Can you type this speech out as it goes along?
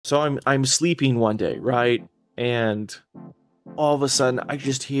So I'm sleeping one day, right? And all of a sudden I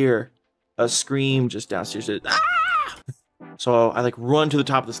just hear a scream just downstairs. Ah! So I like run to the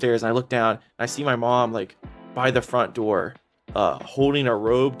top of the stairs and I look down and I see my mom like by the front door, holding a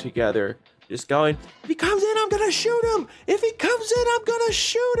robe together, just going, if he comes in, I'm gonna shoot him. If he comes in, I'm gonna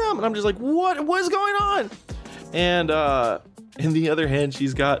shoot him. And I'm just like, what is going on? And in the other hand,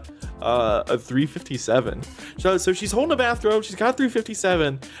 she's got a 357. So she's holding a bathrobe. She's got a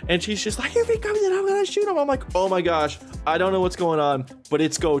 357, and she's just like, if he comes in, I'm gonna shoot him. I'm like, oh my gosh, I don't know what's going on, but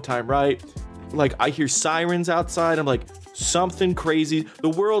it's go time, right? Like I hear sirens outside. I'm like, something crazy. The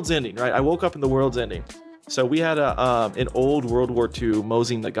world's ending, right? I woke up and the world's ending. So we had an old World War II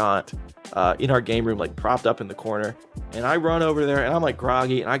Mosin Nagant in our game room, like propped up in the corner. And I run over there and I'm like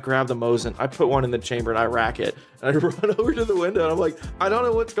groggy and I grab the Mosin, I put one in the chamber and I rack it. And I run over to the window and I'm like, I don't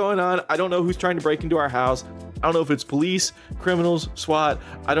know what's going on. I don't know who's trying to break into our house. I don't know if it's police, criminals, SWAT.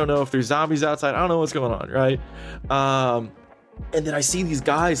 I don't know if there's zombies outside. I don't know what's going on, right? And then I see these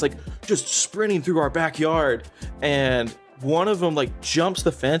guys like just sprinting through our backyard. And one of them like jumps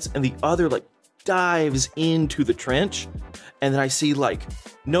the fence and the other like dives into the trench. And then I see, like,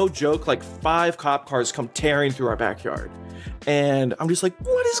 no joke, like 5 cop cars come tearing through our backyard. And I'm just like,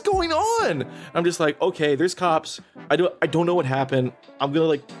 what is going on? I'm just like, okay, there's cops. I don't know what happened. I'm gonna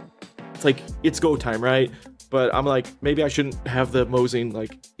like, it's like, it's go time, right? But I'm like, maybe I shouldn't have the Mosin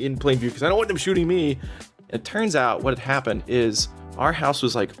like in plain view because I don't want them shooting me. It turns out what had happened is our house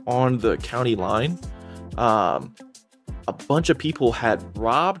was like on the county line. A bunch of people had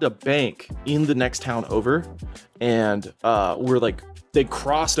robbed a bank in the next town over, and they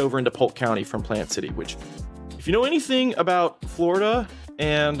crossed over into Polk County from Plant City, which, if you know anything about Florida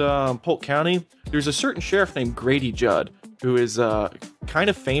and Polk County, there's a certain sheriff named Grady Judd who is kind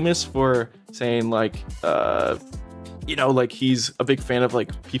of famous for saying like, like he's a big fan of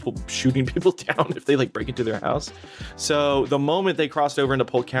like people shooting people down if they like break into their house. So the moment they crossed over into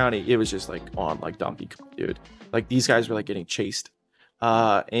Polk County, it was just like on like Donkey Kong, dude. Like these guys were like getting chased,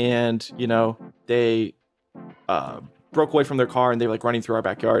 and they broke away from their car and they were like running through our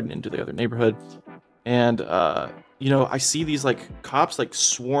backyard and into the other neighborhood. And I see these like cops like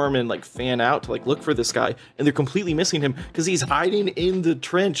swarm and like fan out to like look for this guy, and they're completely missing him because he's hiding in the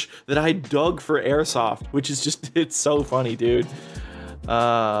trench that I dug for airsoft, which is just, it's so funny, dude.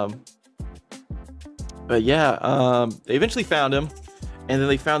 But yeah, they eventually found him, and then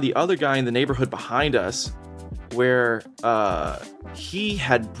they found the other guy in the neighborhood behind us, where he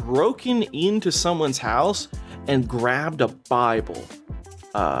had broken into someone's house and grabbed a Bible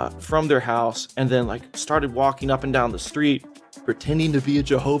from their house, and then like started walking up and down the street pretending to be a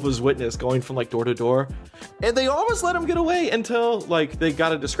Jehovah's Witness, going from like door to door. And they almost let him get away until like they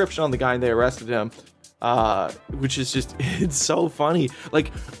got a description on the guy and they arrested him, which is just, it's so funny.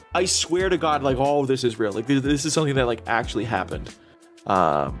 Like I swear to God, like all of this is real. Like this is something that like actually happened.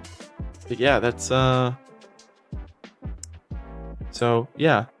 But yeah, that's so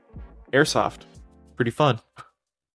yeah, airsoft, pretty fun.